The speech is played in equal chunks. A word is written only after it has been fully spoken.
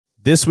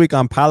This week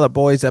on Pilot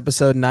Boys,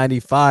 episode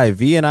 95,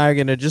 V and I are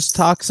going to just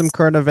talk some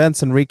current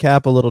events and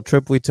recap a little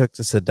trip we took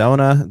to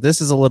Sedona.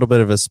 This is a little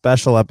bit of a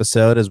special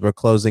episode as we're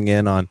closing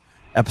in on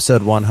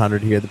episode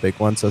 100 here, the big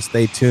one, so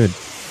stay tuned.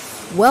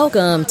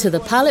 Welcome to the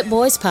Pilot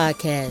Boys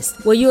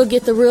Podcast, where you'll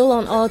get the real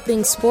on all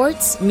things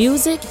sports,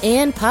 music,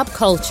 and pop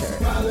culture.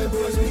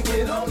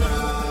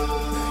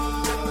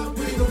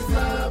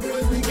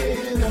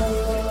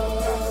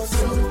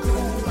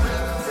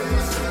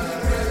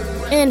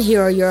 And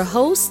here are your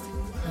hosts,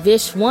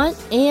 Vishwant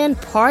and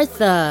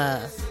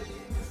Partha.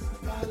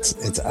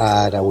 It's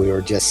odd how we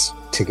were just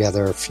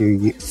together a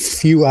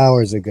few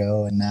hours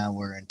ago, and now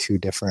we're in two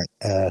different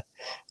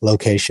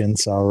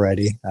locations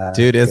already.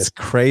 Dude, it's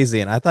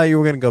crazy. And I thought you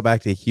were going to go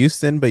back to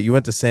Houston, but you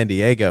went to San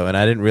Diego, and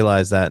I didn't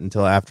realize that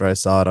until after I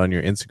saw it on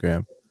your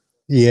Instagram.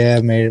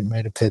 Yeah,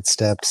 made a pit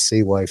stop to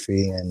see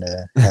wifey and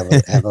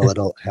have a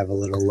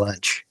little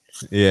lunch.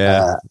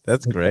 Yeah,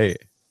 that's great.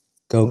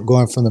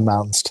 Going from the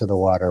mountains to the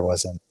water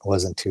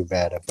wasn't too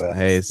bad of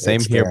a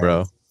same experience. Here,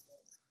 bro.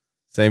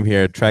 Same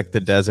here. Trekked the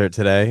desert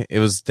today. It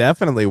was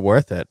definitely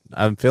worth it.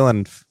 I'm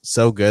feeling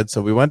so good.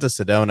 So we went to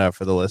Sedona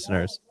for the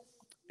listeners,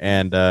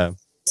 and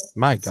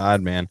my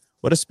God, man,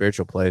 what a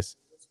spiritual place!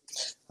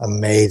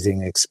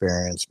 Amazing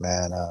experience,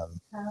 man.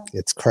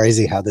 It's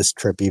crazy how this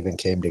trip even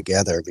came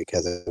together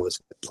because it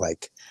was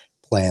like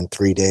planned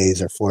 3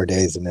 days or 4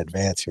 days in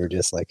advance. You were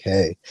just like,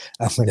 hey,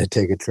 I'm going to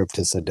take a trip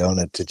to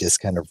Sedona to just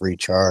kind of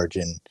recharge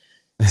and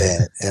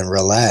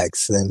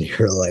relax. And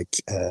you're like,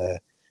 do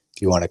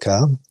you want to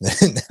come?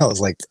 And I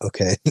was like,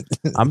 okay.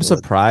 I'm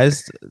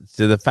surprised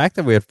to the fact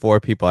that we had 4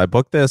 people. I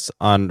booked this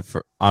on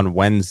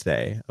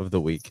Wednesday of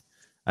the week.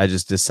 I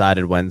just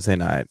decided Wednesday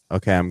night,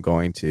 okay, I'm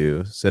going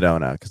to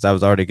Sedona because I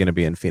was already going to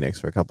be in Phoenix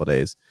for a couple of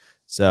days.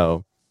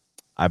 So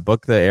I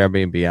booked the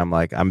Airbnb. I'm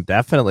like, I'm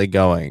definitely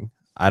going.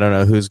 I don't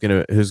know who's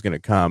gonna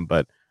come,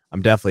 but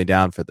I'm definitely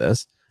down for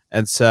this.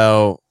 And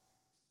so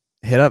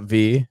hit up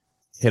V,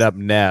 hit up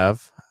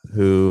Nev,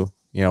 who,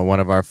 one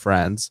of our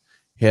friends,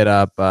 hit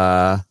up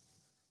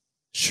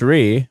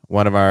Shri,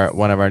 one of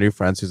our new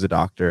friends who's a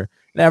doctor.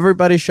 And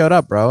everybody showed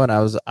up, bro. And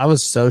I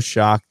was so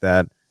shocked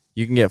that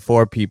you can get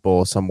 4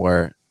 people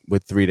somewhere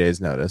with 3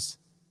 days notice.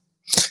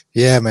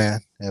 Yeah, man.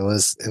 It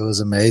was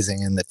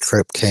amazing, and the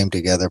trip came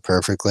together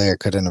perfectly. I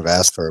couldn't have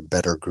asked for a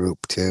better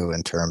group too,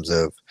 in terms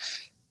of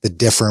the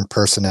different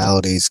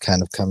personalities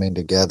kind of coming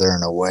together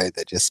in a way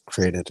that just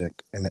created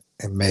an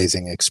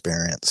amazing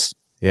experience.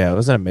 Yeah, it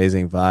was an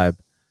amazing vibe.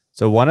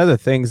 So one of the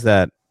things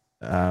that,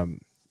 that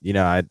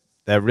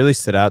really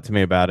stood out to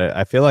me about it,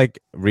 I feel like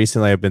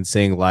recently I've been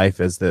seeing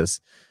life as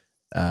this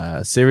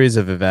series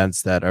of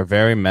events that are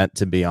very meant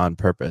to be on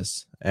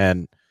purpose.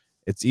 And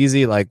it's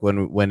easy, like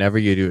whenever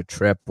you do a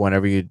trip,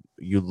 whenever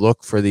you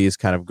look for these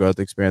kind of growth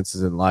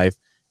experiences in life,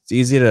 it's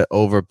easy to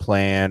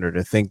overplan or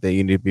to think that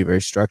you need to be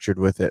very structured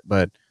with it.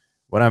 But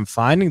what I'm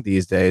finding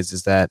these days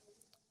is that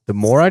the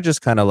more I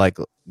just kind of like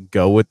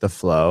go with the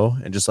flow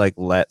and just like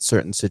let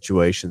certain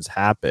situations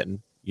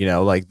happen,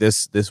 like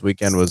this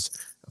weekend was,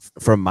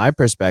 from my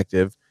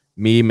perspective,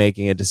 me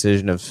making a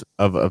decision of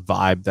a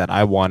vibe that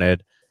I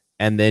wanted,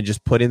 and then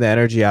just putting the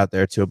energy out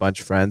there to a bunch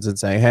of friends and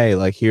saying, hey,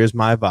 like, here's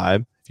my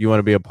vibe. If you want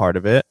to be a part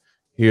of it,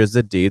 here's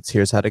the deets,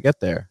 here's how to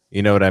get there.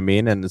 You know what I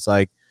mean? And it's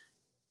like,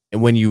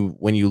 and when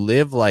you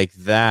live like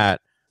that,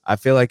 I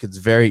feel like it's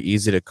very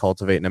easy to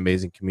cultivate an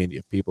amazing community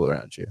of people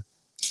around you.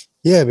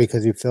 Yeah,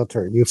 because you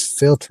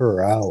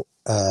filter out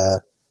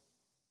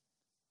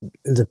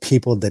the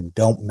people that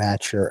don't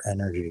match your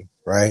energy,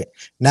 right?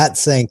 Not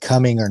saying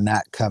coming or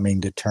not coming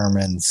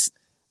determines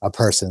a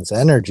person's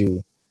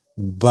energy,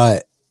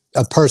 but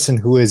a person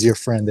who is your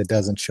friend that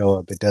doesn't show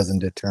up, it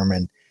doesn't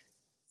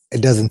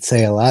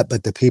say a lot,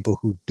 but the people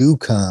who do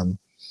come,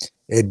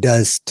 it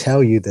does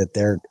tell you that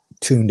they're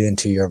tuned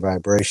into your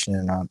vibration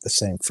and on the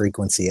same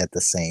frequency at the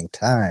same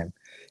time.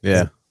 Yeah.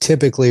 And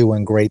typically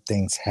when great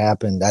things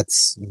happen,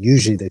 that's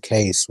usually the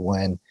case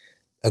when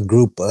a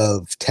group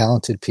of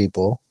talented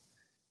people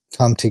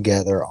come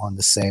together on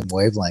the same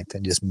wavelength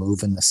and just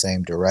move in the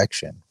same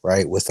direction,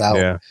 right?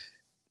 Without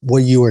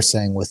what you were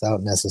saying,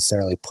 without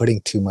necessarily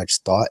putting too much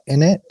thought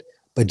in it,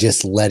 but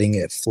just letting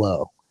it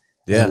flow.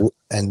 Yeah.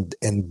 And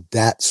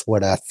that's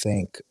what I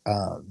think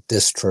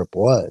this trip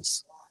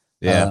was.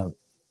 Yeah.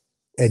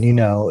 And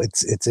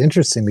it's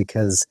interesting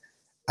because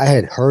I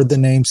had heard the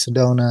name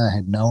Sedona, I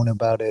had known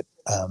about it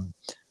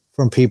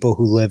from people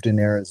who lived in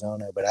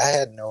Arizona, but I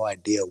had no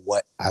idea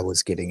what I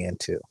was getting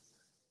into,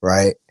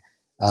 right?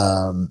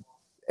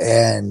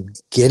 And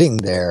getting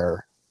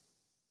there,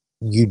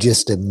 you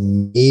just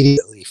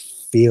immediately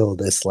feel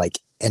this like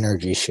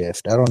energy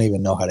shift. I don't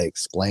even know how to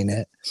explain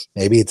it.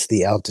 Maybe it's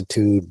the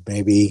altitude,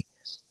 maybe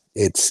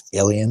it's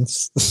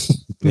aliens.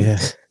 Yeah.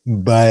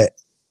 But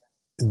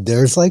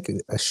there's like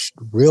a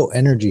real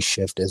energy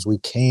shift as we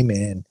came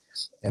in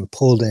and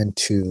pulled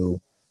into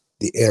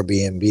the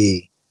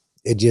Airbnb.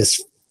 It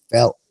just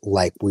felt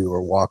like we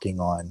were walking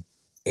on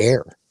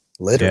air,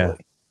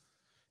 literally.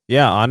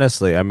 Yeah,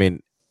 honestly, I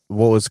mean,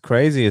 what was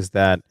crazy is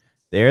that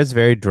the air is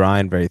very dry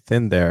and very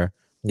thin there,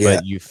 Yeah.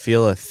 but you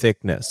feel a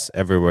thickness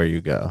everywhere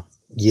you go.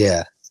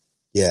 Yeah.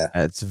 Yeah.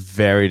 It's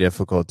very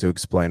difficult to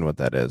explain what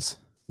that is.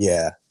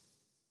 Yeah.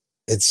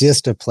 It's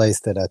just a place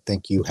that I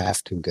think you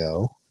have to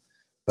go,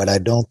 but I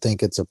don't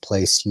think it's a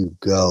place you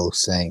go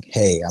saying,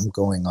 "Hey, I'm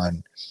going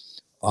on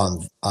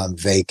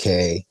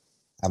vacay.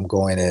 I'm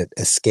going to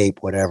escape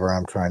whatever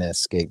I'm trying to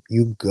escape."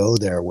 You go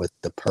there with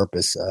the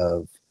purpose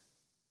of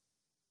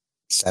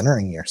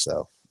centering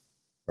yourself,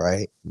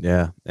 right?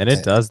 Yeah. And it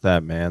Uh, does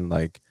that, man.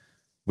 Like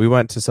we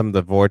went to some of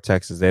the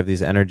vortexes. They have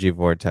these energy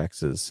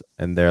vortexes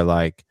and they're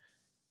like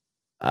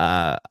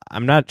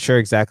I'm not sure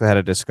exactly how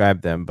to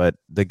describe them, but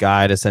the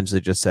guide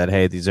essentially just said,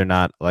 "Hey, these are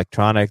not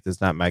electronic. This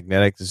is not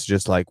magnetic. This is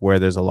just like where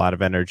there's a lot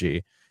of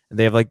energy." And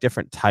they have like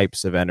different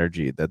types of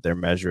energy that they're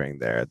measuring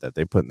there that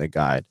they put in the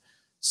guide.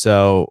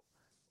 So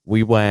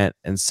we went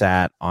and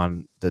sat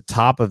on the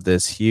top of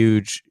this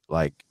huge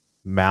like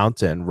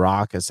mountain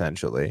rock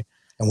essentially,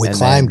 and we and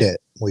climbed then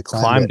it. We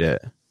climbed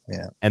it. climbed it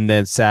Yeah. and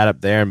then sat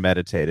up there and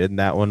meditated. And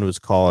that one was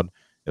called,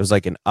 it was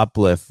like an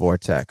uplift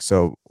vortex.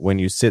 So when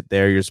you sit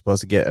there, you're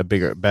supposed to get a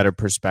bigger, better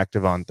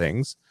perspective on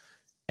things.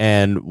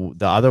 And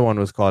the other one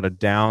was called a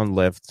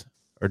downlift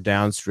or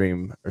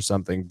downstream or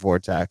something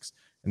vortex.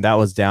 And that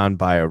was down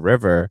by a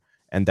river.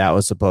 And that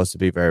was supposed to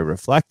be very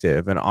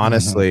reflective. And Hmm.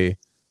 honestly,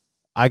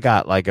 I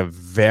got like a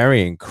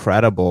very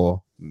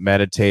incredible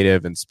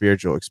meditative and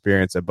spiritual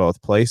experience at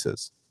both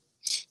places.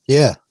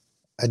 Yeah,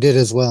 I did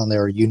as well, and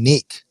they're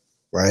unique,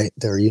 right?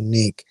 They're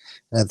unique,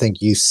 and I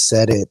think you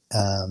said it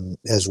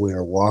as we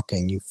were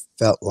walking. You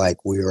felt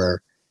like we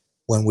were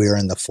when we were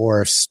in the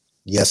forest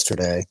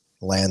yesterday,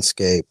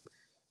 landscape.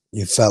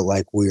 You felt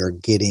like we were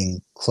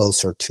getting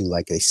closer to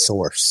like a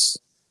source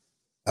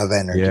of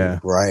energy, Yeah.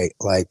 right?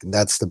 Like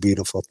that's the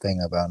beautiful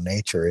thing about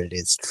nature. It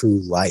is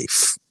true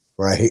life,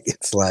 right?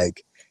 It's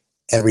like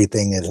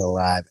everything is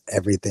alive,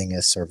 everything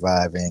is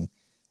surviving.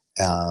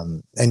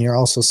 And you're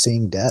also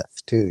seeing death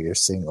too. You're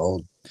seeing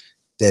old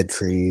dead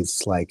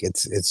trees. Like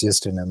it's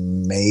just an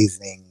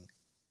amazing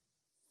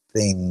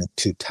thing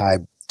to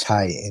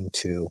tie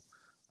into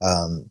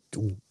um,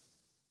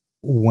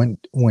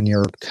 when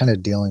you're kind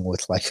of dealing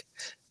with like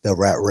the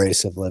rat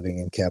race of living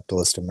in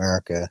capitalist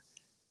America.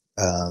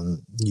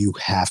 You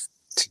have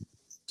to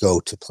go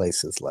to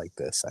places like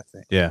this, I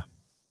think. Yeah.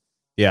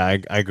 Yeah,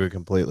 I agree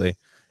completely.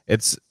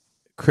 It's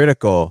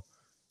critical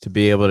to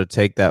be able to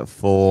take that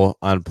full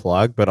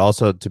unplug, but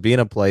also to be in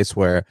a place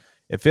where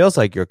it feels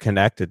like you're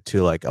connected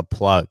to like a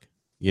plug,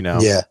 you know?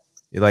 Yeah,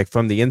 Like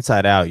from the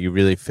inside out, you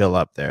really fill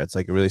up there. It's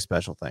like a really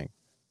special thing.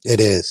 it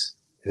is.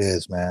 It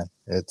is, man.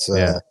 It's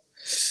Yeah.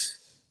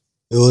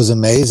 it was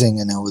amazing,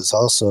 and it was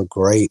also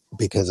great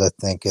because I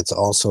think it's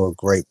also a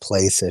great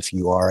place if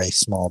you are a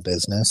small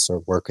business or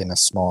work in a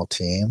small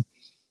team.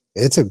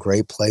 It's a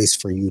great place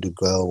for you to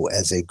go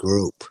as a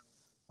group,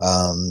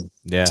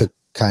 Yeah. to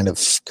kind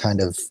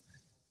of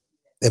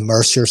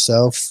immerse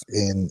yourself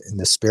in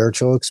the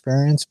spiritual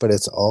experience, but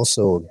it's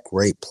also a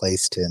great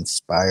place to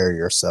inspire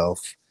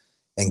yourself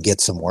and get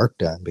some work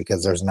done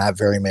because there's not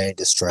very many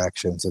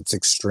distractions. It's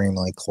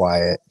extremely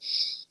quiet.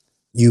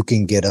 You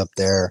can get up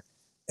there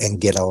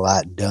and get a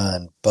lot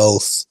done,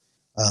 both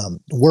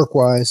work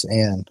wise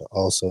and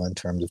also in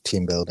terms of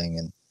team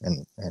building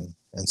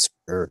and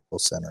spiritual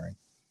centering.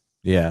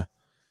 Yeah.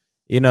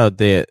 You know,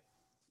 the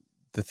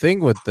thing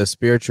with the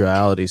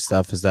spirituality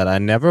stuff is that I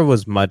never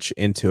was much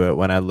into it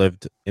when I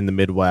lived in the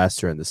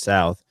Midwest or in the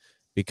South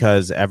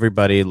because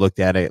everybody looked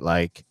at it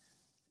like,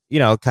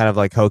 kind of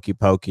like hokey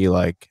pokey,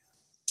 like,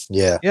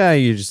 Yeah. yeah,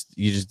 you just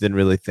didn't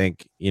really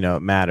think,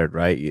 it mattered,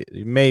 right?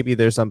 Maybe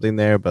there's something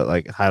there, but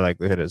like high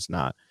likelihood it's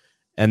not.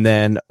 And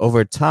then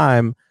over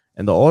time,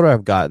 and the older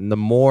I've gotten, the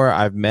more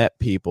I've met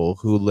people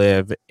who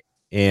live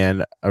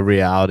in a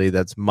reality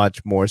that's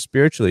much more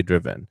spiritually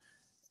driven.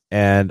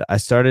 And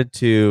as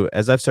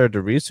I've started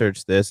to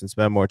research this and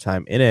spend more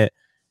time in it,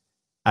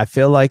 I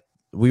feel like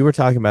we were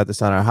talking about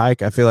this on our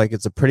hike. I feel like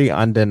it's a pretty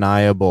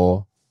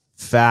undeniable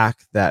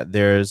fact that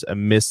there's a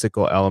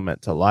mystical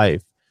element to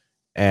life.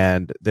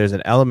 And there's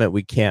an element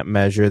we can't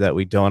measure that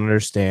we don't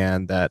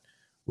understand that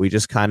we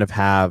just kind of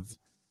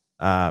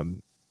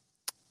um,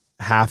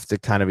 have to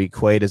kind of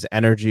equate as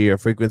energy or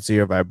frequency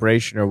or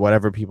vibration or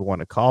whatever people want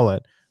to call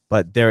it.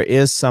 But there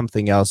is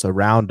something else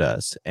around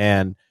us.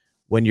 And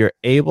when you're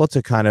able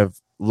to kind of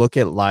look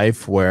at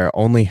life where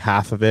only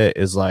half of it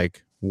is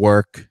like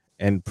work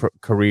and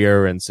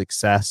career and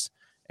success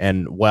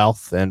and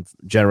wealth and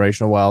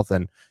generational wealth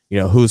and,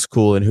 who's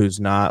cool and who's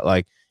not,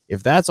 like,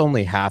 if that's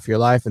only half your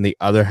life and the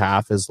other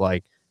half is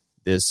like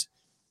this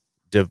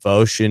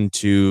devotion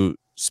to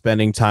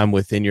spending time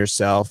within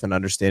yourself and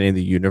understanding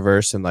the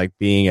universe and like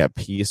being at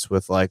peace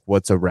with like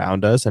what's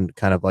around us and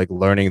kind of like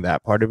learning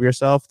that part of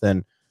yourself,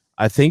 then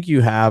I think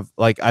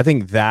I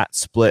think that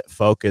split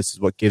focus is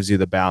what gives you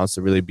the balance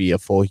to really be a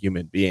full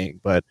human being.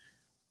 But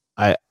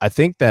I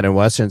think that in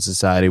Western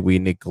society we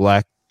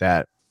neglect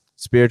that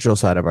spiritual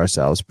side of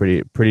ourselves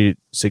pretty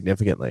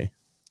significantly.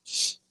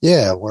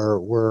 Yeah,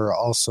 we're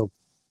also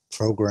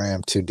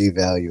programmed to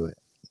devalue it,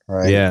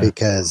 right? Yeah.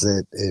 Because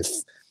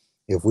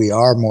if we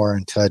are more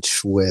in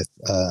touch with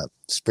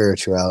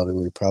spirituality,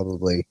 we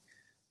probably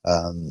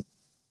um,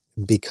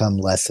 become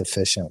less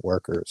efficient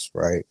workers,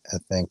 right? I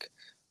think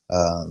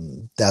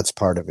that's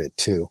part of it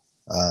too.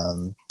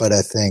 But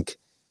I think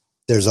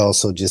there's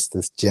also just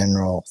this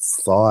general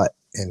thought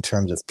in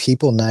terms of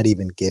people not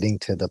even getting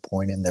to the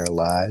point in their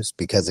lives,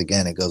 because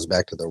again, it goes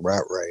back to the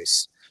rat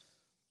race,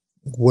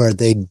 where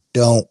they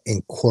don't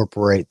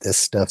incorporate this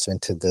stuff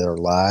into their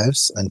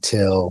lives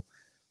until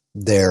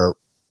they're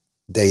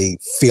they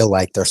feel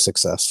like they're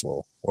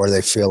successful or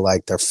they feel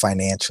like they're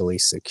financially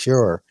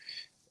secure.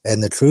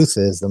 And the truth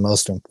is, the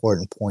most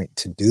important point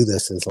to do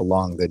this is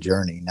along the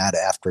journey, not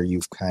after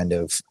you've kind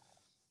of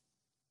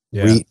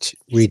Yeah.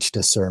 reached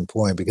a certain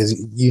point, because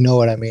you know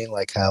what I mean,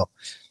 like how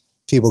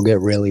people get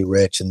really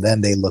rich and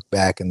then they look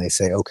back and they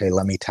say, okay,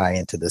 let me tap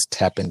into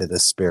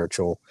this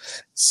spiritual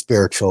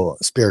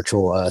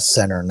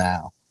center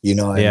now, you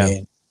know what I Yeah.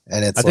 mean?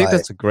 And I it's think like,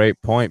 that's a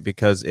great point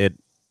because it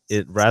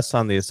rests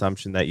on the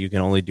assumption that you can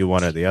only do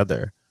one or the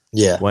other.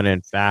 yeah, When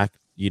in fact,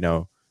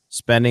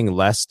 spending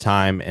less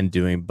time and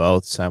doing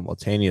both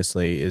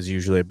simultaneously is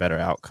usually a better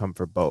outcome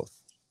for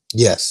both.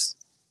 yes,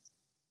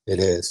 it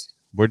is.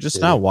 We're just It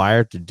is. not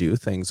wired to do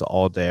things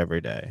all day,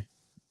 every day.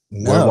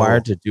 We're No,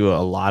 wired to do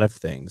a lot of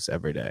things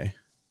every day.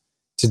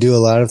 to do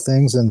a lot of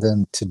things and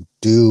then to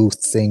do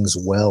things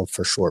well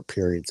for short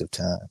periods of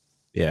time.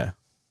 Yeah.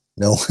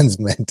 No one's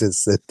meant to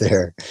sit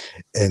there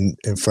in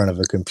front of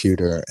a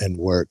computer and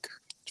work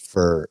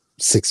for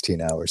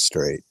 16 hours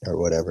straight or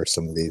whatever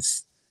some of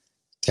these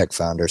tech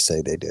founders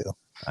say they do.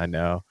 I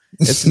know.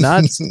 It's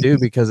nuts too,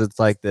 because it's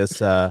like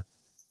this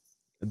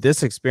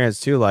experience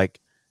too, like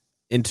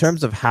in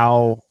terms of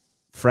how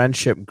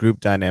friendship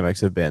group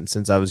dynamics have been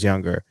since I was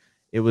younger.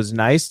 It was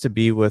nice to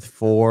be with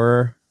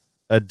four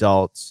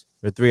adults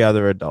or three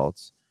other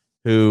adults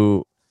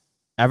who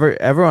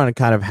everyone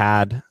kind of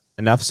had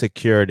enough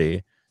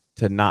security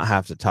to not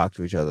have to talk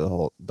to each other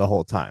the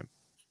whole time.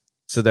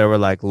 So there were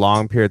like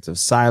long periods of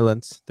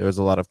silence. There was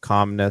a lot of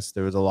calmness.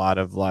 There was a lot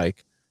of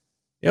like,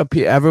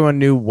 everyone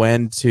knew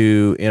when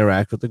to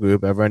interact with the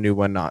group. Everyone knew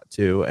when not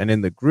to. And in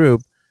the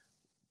group,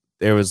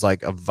 there was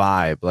like a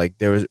vibe. Like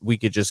we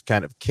could just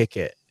kind of kick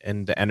it,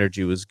 and the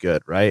energy was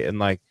good, right? And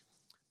like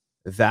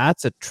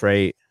that's a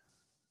trait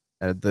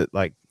that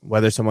like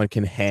whether someone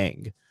can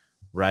hang,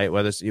 right?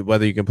 Whether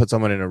you can put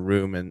someone in a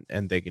room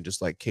and they can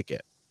just like kick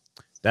it.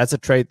 That's a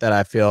trait that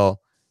I feel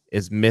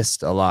is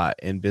missed a lot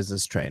in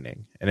business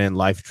training and in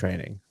life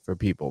training for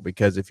people,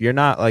 because if you're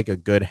not like a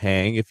good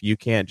hang, if you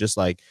can't just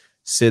like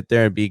sit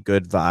there and be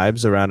good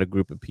vibes around a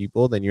group of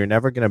people, then you're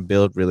never going to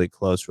build really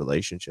close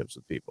relationships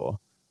with people.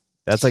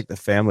 That's like the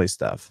family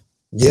stuff.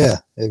 Yeah,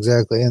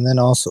 exactly. And then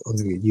also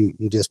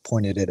you just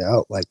pointed it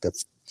out, like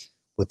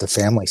with the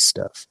family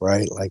stuff,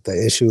 right? Like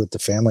the issue with the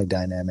family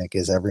dynamic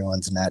is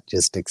everyone's not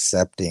just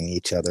accepting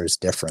each other's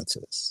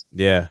differences.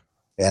 Yeah.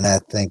 And I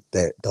think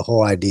that the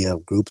whole idea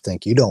of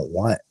groupthink, you don't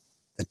want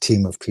a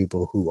team of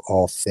people who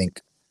all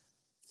think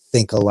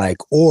alike,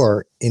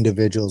 or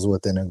individuals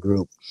within a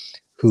group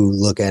who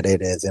look at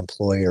it as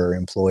employer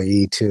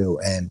employee too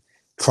and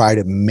try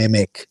to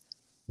mimic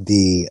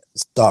the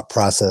thought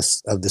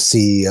process of the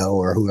CEO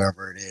or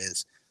whoever it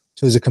is,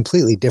 who's a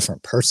completely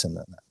different person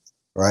than them,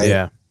 right?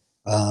 Yeah.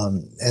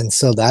 And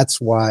so that's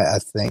why I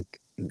think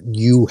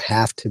you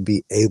have to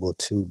be able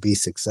to be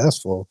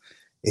successful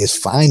is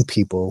find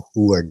people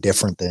who are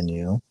different than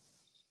you,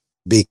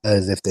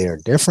 because if they are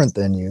different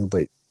than you,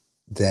 but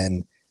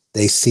then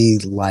they see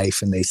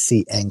life and they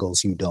see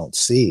angles you don't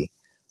see.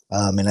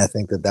 And I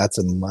think that that's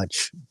a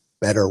much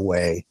better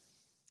way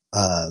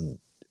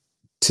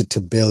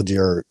to build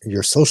your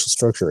social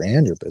structure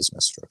and your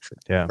business structure.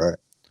 Yeah. Right.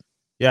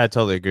 Yeah, I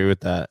totally agree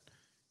with that.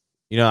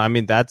 I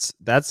mean, that's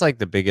like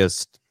the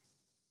biggest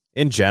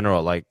in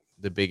general, like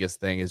the biggest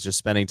thing is just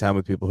spending time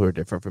with people who are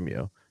different from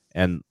you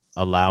and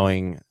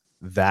allowing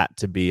that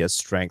to be a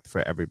strength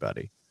for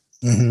everybody.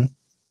 Mm-hmm.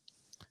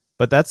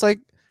 But that's like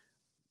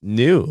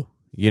new,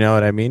 you know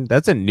what I mean?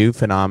 That's a new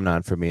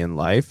phenomenon for me in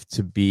life,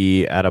 to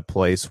be at a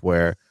place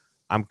where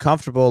I'm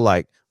comfortable.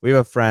 Like we have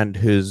a friend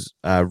who's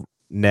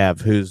Nev,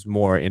 who's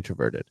more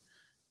introverted.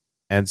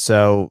 And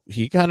so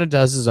he kind of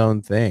does his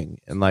own thing.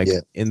 And like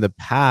in the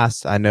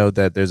past, I know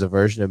that there's a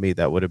version of me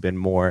that would have been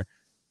more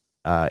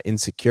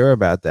insecure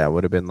about that,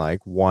 would have been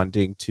like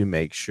wanting to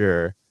make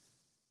sure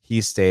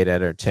he stayed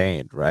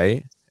entertained,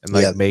 right? And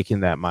like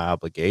making that my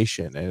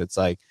obligation. And it's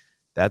like,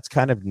 that's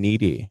kind of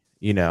needy,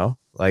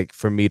 like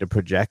for me to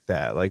project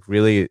that. Like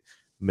really,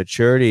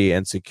 maturity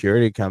and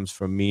security comes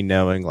from me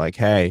knowing like,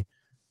 hey,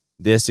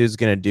 this dude's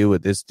going to do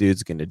what this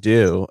dude's going to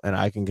do, and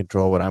I can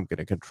control what I'm going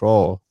to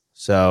control.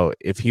 So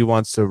if he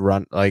wants to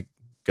run, like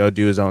go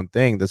do his own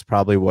thing, that's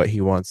probably what he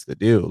wants to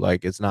do.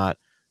 Like it's not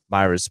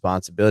my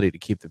responsibility to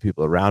keep the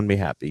people around me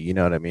happy. You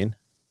know what I mean?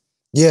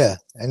 Yeah.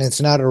 And it's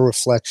not a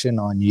reflection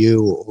on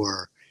you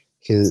or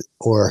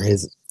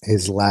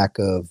his lack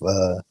of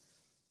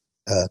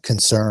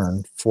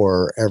concern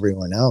for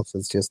everyone else.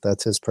 It's just,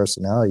 that's his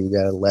personality. You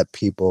got to let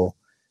people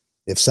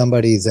If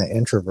somebody's an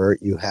introvert,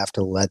 you have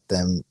to let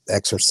them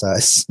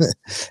exercise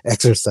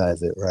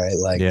exercise it, right?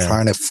 Like Yeah.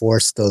 trying to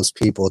force those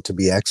people to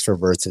be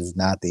extroverts is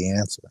not the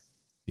answer.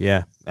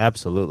 Yeah,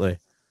 absolutely.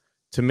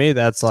 To me,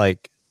 that's a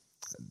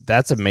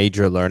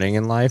major learning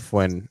in life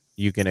when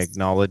you can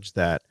acknowledge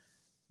that,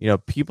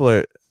 people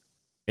are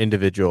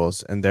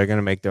individuals and they're going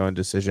to make their own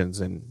decisions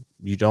and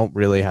you don't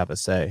really have a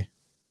say.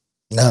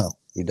 No,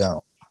 you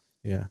don't.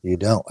 Yeah. You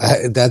don't.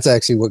 That's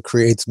actually what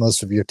creates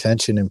most of your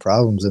tension and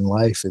problems in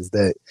life, is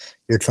that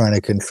you're trying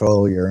to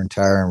control your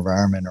entire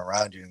environment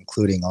around you,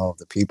 including all of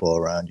the people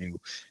around you,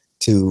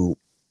 to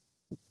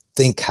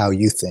think how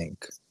you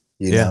think,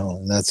 Yeah.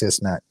 and that's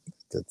just not,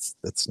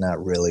 that's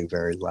not really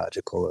very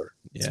logical or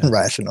Yeah.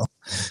 rational.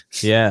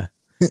 Yeah.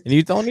 And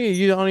you don't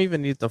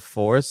even need to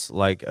force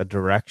like a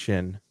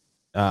direction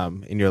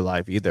in your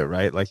life either,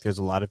 right? Like there's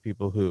a lot of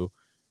people who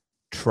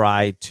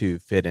try to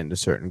fit into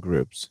certain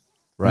groups,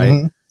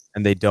 right? Hmm.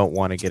 And they don't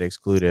want to get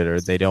excluded,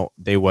 or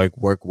they like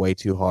work way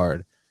too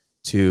hard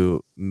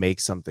to make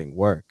something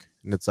work.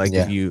 And it's like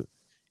if Yeah.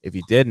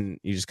 you didn't,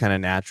 you just kind of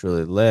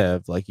naturally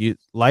live, like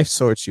life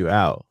sorts you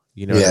out.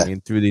 You know what I Yeah.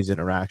 mean? Through these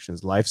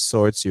interactions, life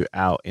sorts you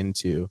out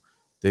into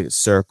the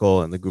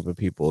circle and the group of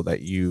people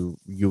that you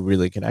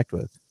really connect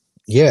with.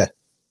 Yeah.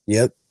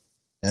 Yep.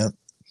 Yep.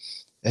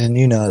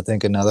 And I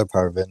think another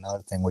part of it,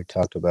 another thing we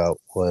talked about,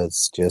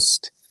 was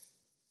just,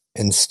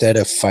 instead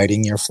of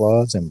fighting your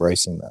flaws,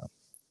 embracing them,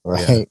 Yeah.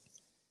 right?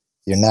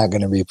 You're not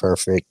going to be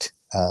perfect.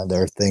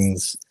 There are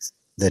things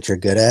that you're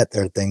good at.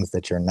 There are things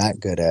that you're not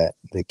good at.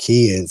 The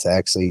key is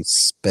actually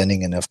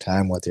spending enough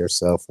time with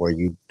yourself where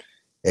you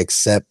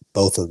accept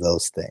both of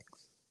those things,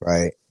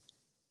 right?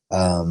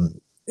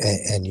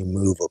 And you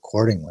move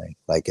accordingly.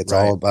 Like, it's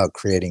all Right. about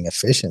creating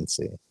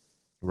efficiency.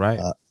 Right.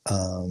 Uh,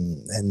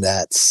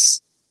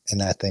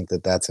 and I think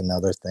that that's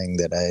another thing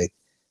that I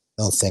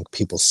don't think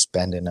people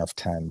spend enough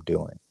time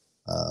doing,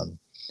 um,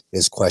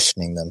 is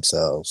questioning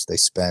themselves. They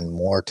spend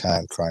more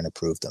time trying to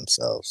prove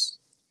themselves.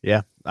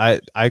 Yeah.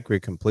 I agree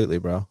completely,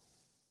 bro.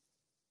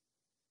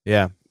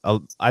 Yeah.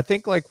 I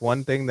think like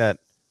one thing that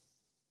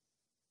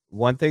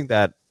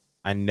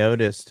I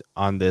noticed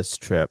on this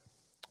trip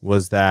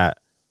was that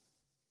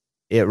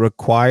it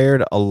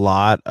required a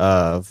lot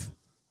of,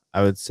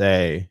 I would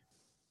say,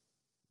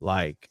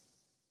 like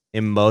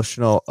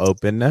emotional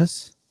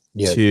openness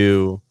Yeah,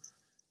 to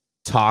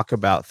talk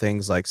about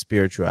things like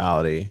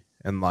spirituality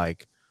and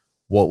like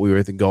what we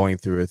were going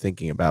through or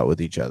thinking about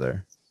with each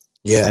other.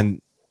 yeah,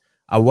 And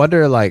I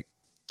wonder, like,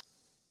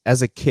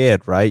 as a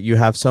kid, right, you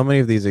have so many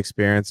of these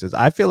experiences.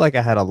 I feel like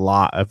I had a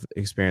lot of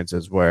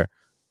experiences where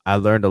I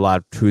learned a lot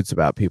of truths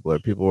about people, or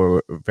people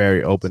were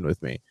very open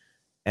with me.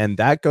 And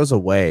that goes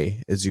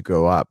away as you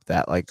grow up,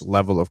 that like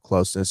level of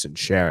closeness and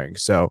sharing.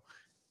 So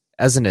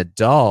as an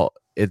adult,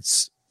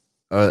 it's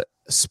a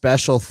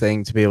special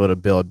thing to be able to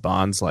build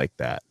bonds like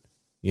that.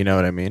 You know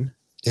what I mean?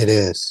 it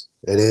is.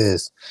 It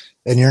is.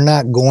 And you're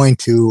not going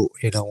to,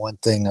 one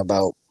thing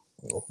about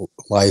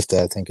life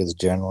that I think is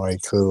generally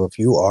true, if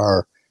you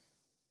are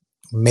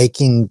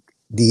making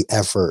the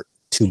effort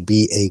to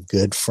be a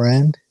good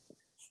friend,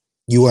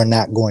 you are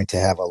not going to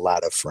have a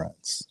lot of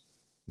friends,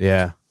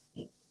 Yeah.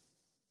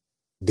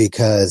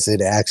 because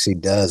it actually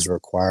does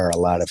require a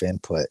lot of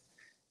input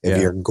if Yeah.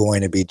 you're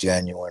going to be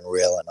genuine,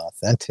 real, and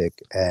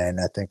authentic. And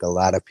I think a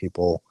lot of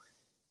people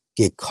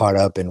get caught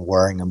up in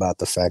worrying about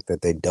the fact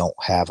that they don't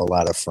have a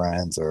lot of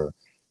friends or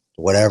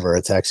whatever.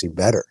 It's actually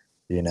better.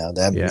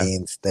 That Yeah.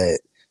 means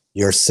that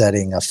you're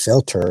setting a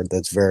filter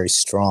that's very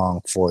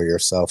strong for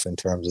yourself in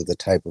terms of the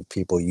type of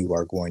people you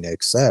are going to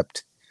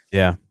accept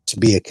Yeah. to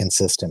be a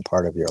consistent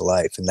part of your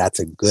life. And that's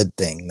a good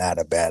thing, not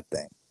a bad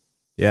thing.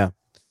 Yeah.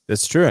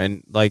 That's true.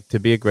 And like to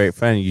be a great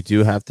friend, you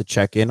do have to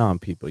check in on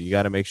people. You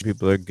got to make sure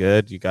people are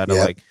good. You got to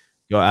Yep. like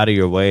go out of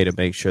your way to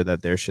make sure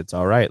that their shit's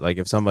all right. Like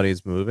if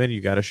somebody's moving, you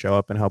got to show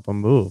up and help them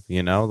move,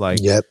 like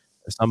Yep.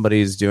 if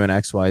somebody's doing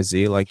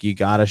XYZ, like you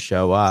got to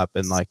show up,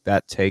 and like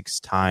that takes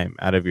time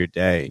out of your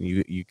day, and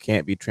you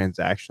can't be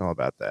transactional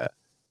about that.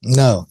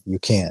 No, you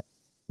can't.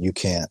 You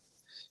can't.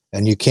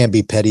 And you can't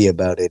be petty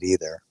about it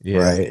either, Yeah.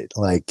 right?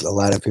 Like, a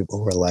lot of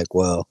people were like,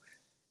 well,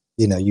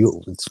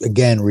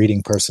 again,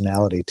 reading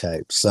personality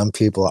types. Some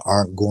people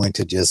aren't going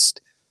to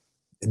just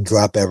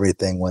drop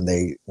everything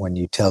when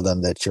you tell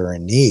them that you're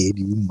in need.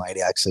 You might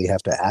actually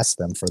have to ask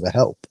them for the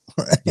help.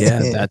 Yeah,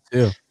 that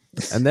too.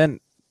 And then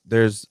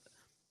there's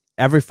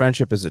every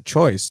friendship is a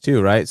choice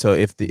too, right? So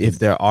if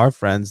there are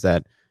friends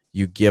that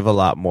you give a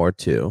lot more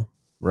to,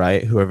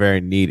 right, who are very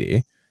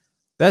needy,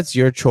 that's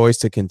your choice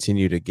to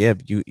continue to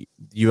give.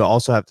 You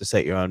also have to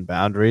set your own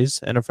boundaries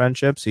in a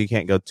friendship, so you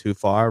can't go too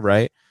far,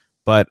 right?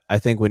 But I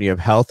think when you have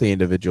healthy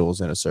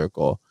individuals in a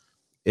circle,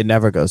 it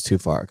never goes too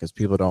far because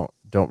people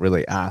don't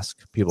really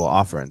ask, people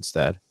offer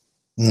instead.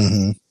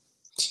 Hmm.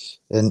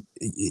 And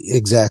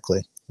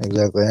exactly. And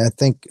I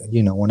think,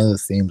 one of the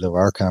themes of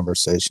our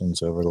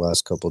conversations over the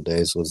last couple of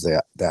days was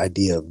the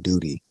idea of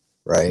duty,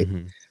 right?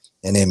 Hmm.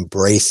 And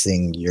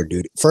embracing your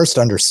duty. First,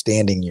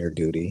 understanding your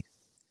duty,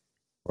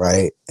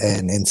 right?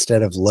 And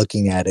instead of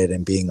looking at it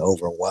and being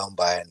overwhelmed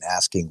by it and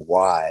asking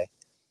why,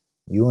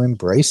 you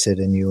embrace it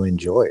and you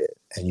enjoy it,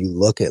 and you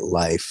look at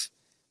life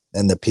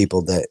and the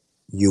people that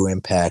you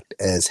impact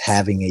as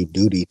having a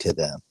duty to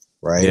them,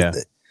 right? Yeah.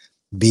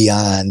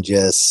 Beyond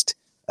just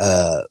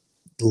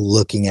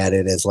looking at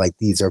it as like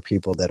these are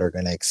people that are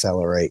going to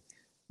accelerate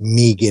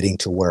me getting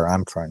to where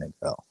I'm trying to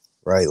go,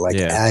 right? Like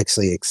Yeah.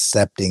 actually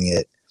accepting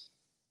it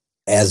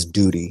as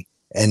duty,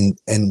 and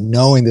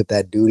knowing that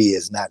that duty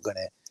is not going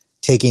to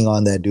taking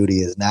on that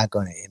duty is not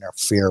going to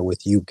interfere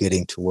with you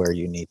getting to where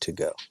you need to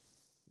go.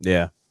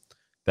 Yeah.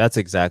 That's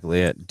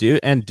exactly it.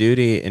 And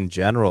duty in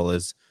general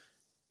is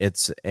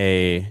it's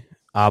a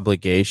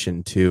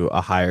obligation to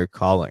a higher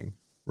calling,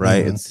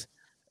 right? Mm-hmm. It's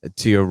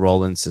to your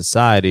role in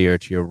society or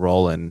to your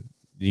role in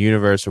the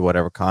universe or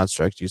whatever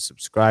construct you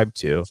subscribe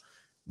to.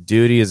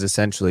 Duty is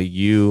essentially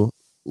you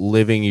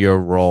living your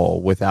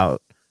role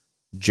without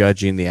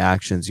judging the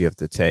actions you have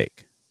to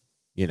take.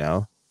 You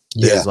know,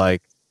 Yeah. there's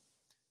like,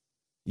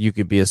 you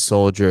could be a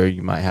soldier,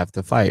 you might have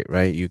to fight,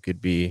 right? You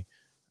could be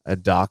a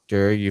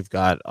doctor, you've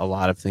got a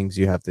lot of things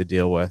you have to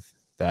deal with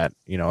that,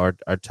 you know,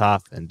 are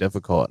tough and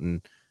difficult.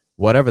 And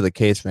whatever the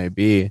case may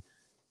be,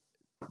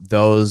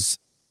 those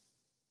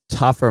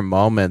tougher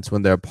moments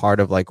when they're part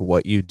of like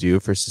what you do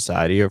for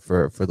society or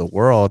for the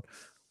world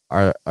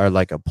are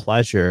like a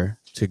pleasure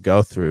to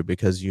go through,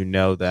 because you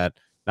know that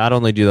not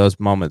only do those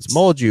moments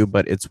mold you,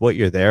 but it's what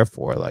you're there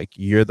for. Like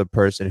you're the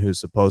person who's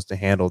supposed to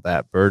handle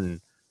that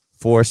burden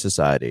for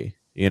society,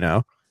 you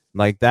know?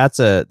 Like that's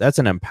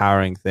an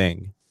empowering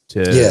thing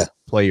to Yeah,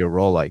 play your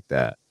role like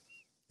that.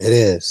 it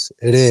is.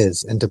 It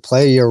is. And to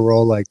play your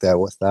role like that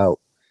without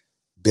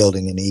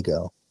building an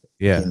ego,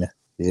 you Yeah.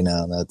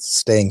 know, that's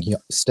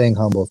staying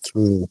humble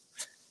through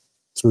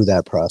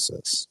that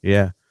process.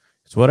 Yeah.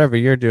 Because whatever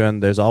you're doing,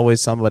 there's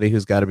always somebody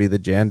who's got to be the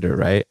janitor,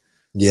 right?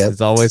 Yep.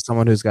 There's always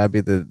someone who's got to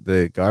be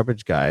the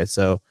garbage guy.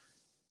 So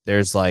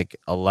there's like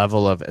a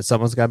level of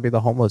someone's got to be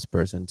the homeless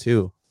person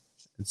too.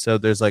 And so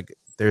there's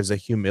a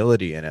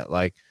humility in it.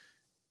 Like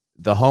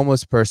the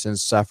homeless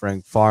person's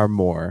suffering far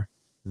more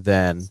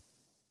than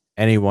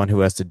anyone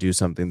who has to do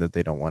something that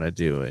they don't want to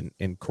do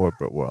in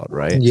corporate world,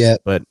 right?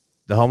 Yep. But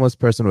the homeless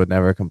person would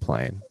never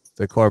complain.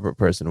 The corporate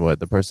person would,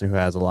 the person who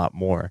has a lot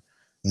more.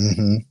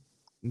 Mm-hmm.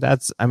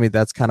 That's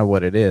kind of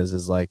what it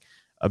is like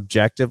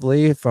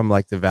objectively from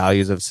like the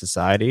values of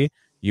society,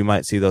 you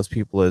might see those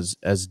people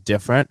as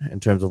different in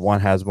terms of one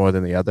has more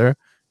than the other,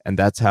 and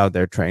that's how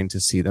they're trained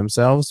to see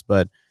themselves.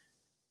 But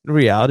in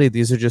reality,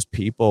 these are just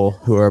people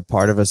who are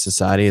part of a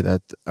society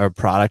that are a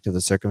product of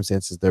the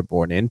circumstances they're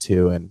born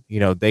into, and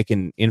you know they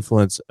can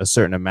influence a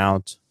certain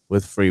amount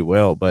with free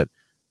will, but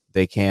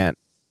they can't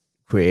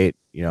create,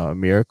 you know, a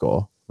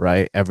miracle,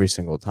 right, every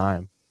single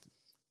time.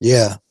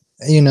 Yeah.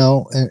 And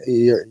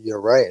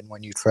you're right. And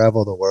when you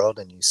travel the world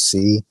and you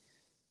see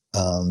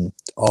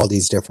all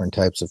these different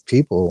types of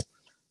people,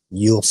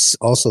 you'll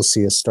also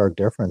see a stark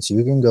difference.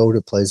 You can go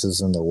to places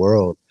in the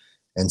world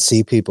and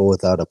see people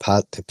without a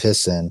pot to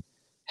piss in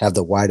have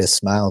the widest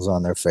smiles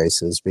on their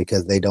faces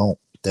because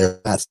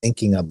they're not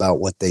thinking about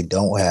what they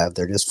don't have.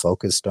 They're just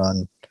focused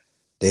on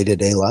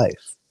day-to-day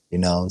life,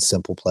 and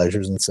simple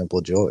pleasures and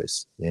simple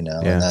joys, Yeah.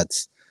 and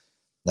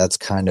that's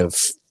kind of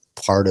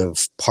part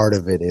of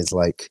it is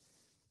like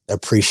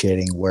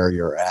appreciating where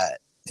you're at,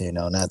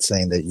 not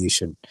saying that you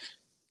should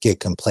get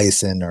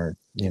complacent or,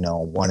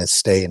 want to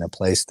stay in a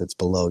place that's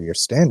below your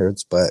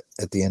standards. But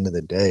at the end of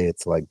the day,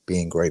 it's like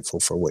being grateful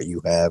for what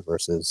you have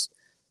versus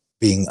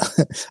being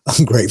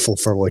ungrateful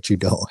for what you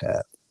don't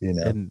have,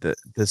 And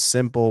the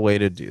simple way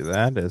to do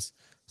that is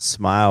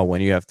smile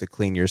when you have to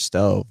clean your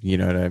stove. You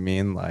know what I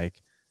mean?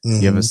 Like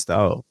you have a Mm-hmm.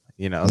 stove,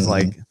 you know, it's Mm-hmm.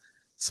 like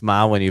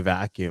smile when you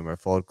vacuum or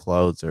fold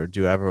clothes or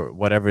do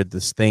whatever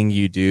this thing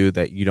you do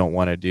that you don't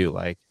want to do.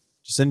 Like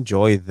just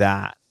enjoy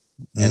that,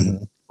 and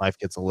Mm-hmm. life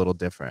gets a little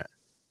different.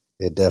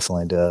 It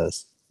definitely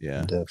does.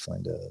 Yeah. It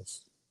definitely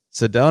does.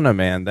 Sedona,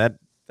 man, that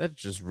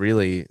just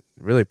really,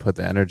 really put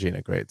the energy in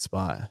a great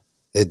spot.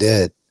 It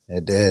did.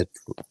 It did.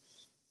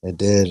 It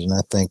did. And I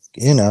think,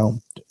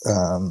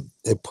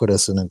 it put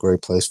us in a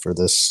great place for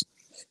this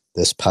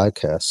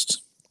podcast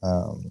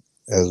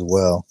as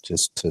well,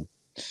 just to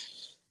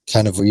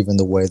kind of even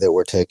the way that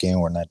we're taking,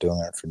 we're not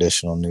doing our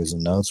traditional news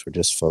and notes. We're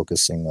just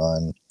focusing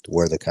on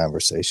where the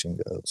conversation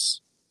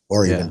goes,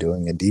 or even Yeah.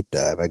 doing a deep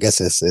dive. I guess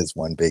this is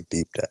one big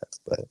deep dive,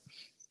 but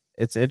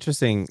It's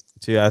interesting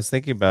too. I was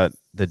thinking about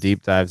the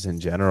deep dives in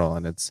general,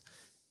 and it's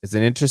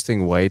an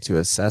interesting way to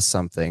assess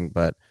something.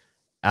 But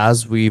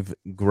as we've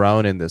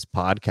grown in this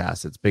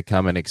podcast, it's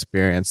become an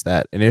experience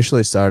that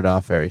initially started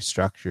off very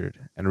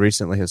structured and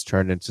recently has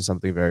turned into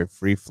something very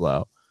free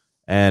flow.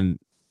 And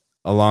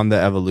along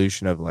the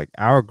evolution of like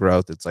our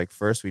growth, it's like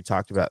first we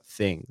talked about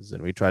things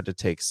and we tried to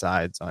take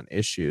sides on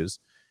issues.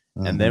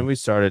 And mm-hmm. then we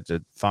started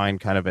to find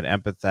kind of an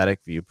empathetic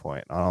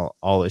viewpoint on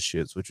all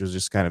issues, which was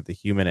just kind of the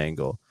human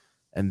angle.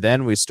 And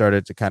then we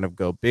started to kind of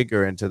go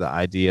bigger into the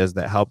ideas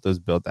that helped us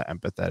build that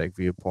empathetic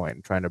viewpoint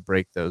and trying to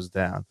break those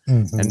down.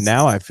 Mm-hmm. And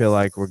now I feel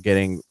like we're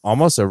getting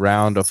almost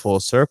around a full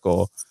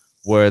circle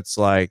where it's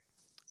like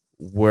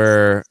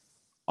we're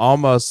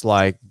almost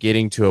like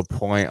getting to a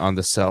point on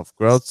the self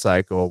growth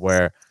cycle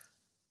where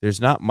there's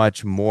not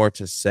much more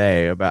to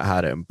say about how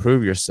to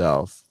improve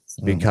yourself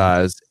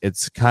because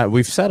it's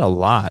we've said a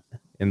lot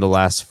in the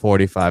last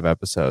 45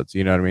 episodes,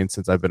 you know what I mean,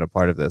 since I've been a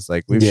part of this.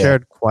 Like we've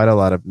shared quite a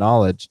lot of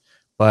knowledge,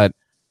 but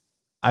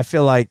I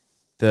feel like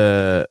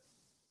the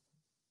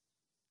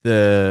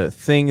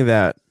thing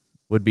that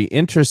would be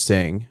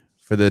interesting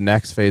for the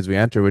next phase we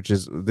enter, which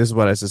is this is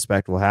what I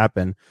suspect will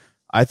happen.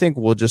 I think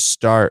we'll just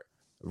start,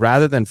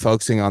 rather than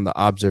focusing on the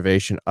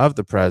observation of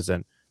the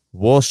present,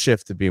 we'll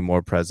shift to be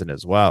more present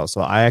as well. So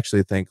I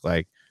actually think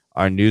like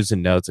our news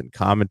and notes and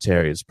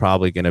commentary is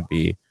probably going to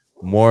be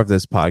more of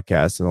this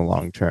podcast in the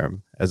long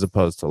term as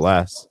opposed to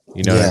less.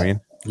 You know what I mean?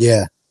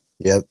 Yeah.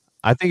 Yep.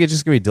 I think it's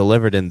just going to be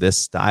delivered in this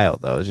style,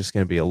 though. It's just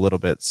going to be a little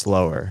bit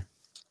slower.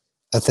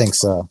 I think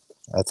so.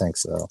 I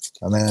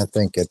mean, I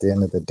think at the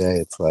end of the day,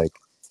 it's like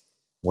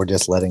we're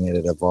just letting it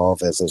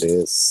evolve as it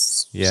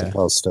is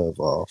supposed to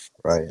evolve,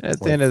 right? And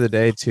at the end of the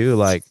day, too,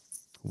 like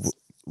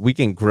we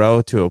can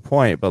grow to a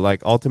point, but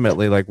like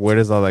ultimately, like where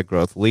does all that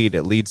growth lead?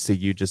 It leads to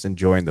you just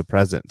enjoying the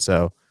present.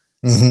 So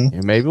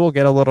maybe we'll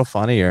get a little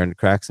funnier and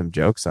crack some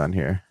jokes on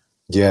here.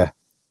 Yeah.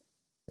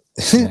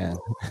 Man.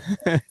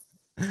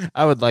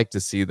 I would like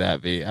to see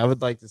that, V. I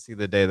would like to see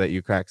the day that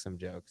you crack some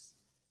jokes.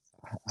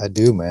 I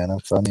do, man. I'm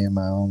funny in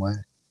my own way.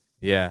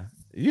 Yeah.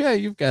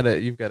 You've got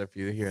a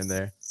few here and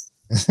there.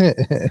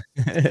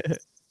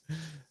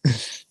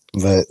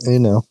 But you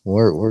know,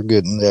 we're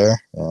getting there.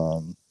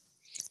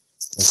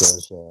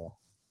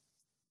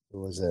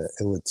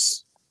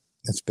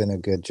 It's been a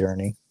good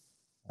journey.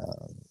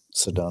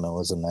 Sedona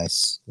was a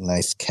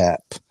nice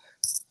cap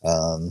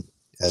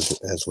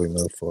as we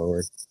move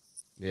forward.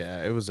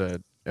 Yeah, it was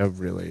a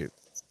really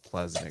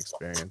pleasant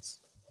experience.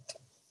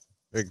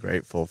 Very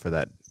grateful for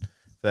that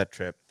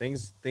trip.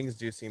 Things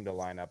do seem to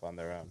line up on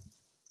their own.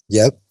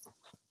 Yep.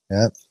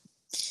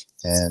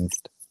 And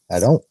I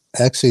don't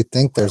actually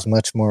think there's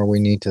much more we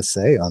need to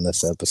say on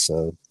this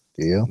episode.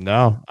 Do you?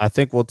 No, I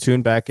think we'll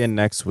tune back in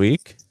next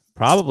week.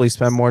 Probably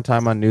spend more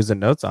time on news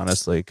and notes,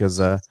 honestly, because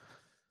I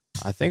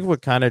think we're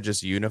kind of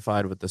just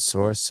unified with the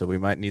source, so we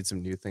might need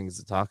some new things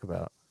to talk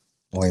about.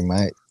 We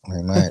might.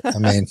 I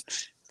mean,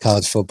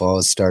 college football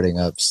is starting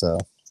up, so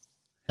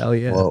hell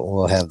yeah,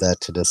 we'll have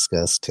that to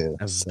discuss too.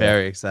 I'm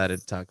very excited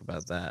to talk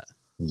about that.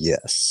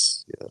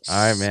 Yes.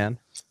 All right, man.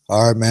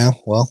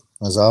 Well,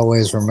 as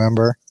always,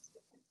 remember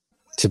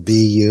to be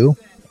you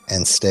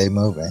and stay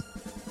moving.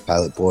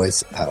 Pilot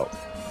Boys out.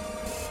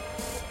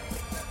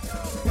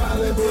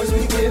 Pilot Boys,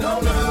 we get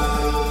on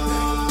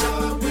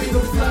up. We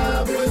don't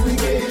fly, boys, we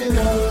getting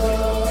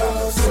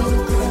up. So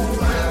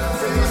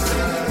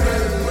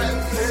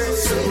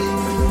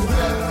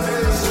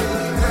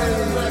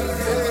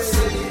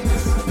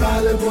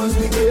Pilot Boys,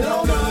 we get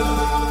on up.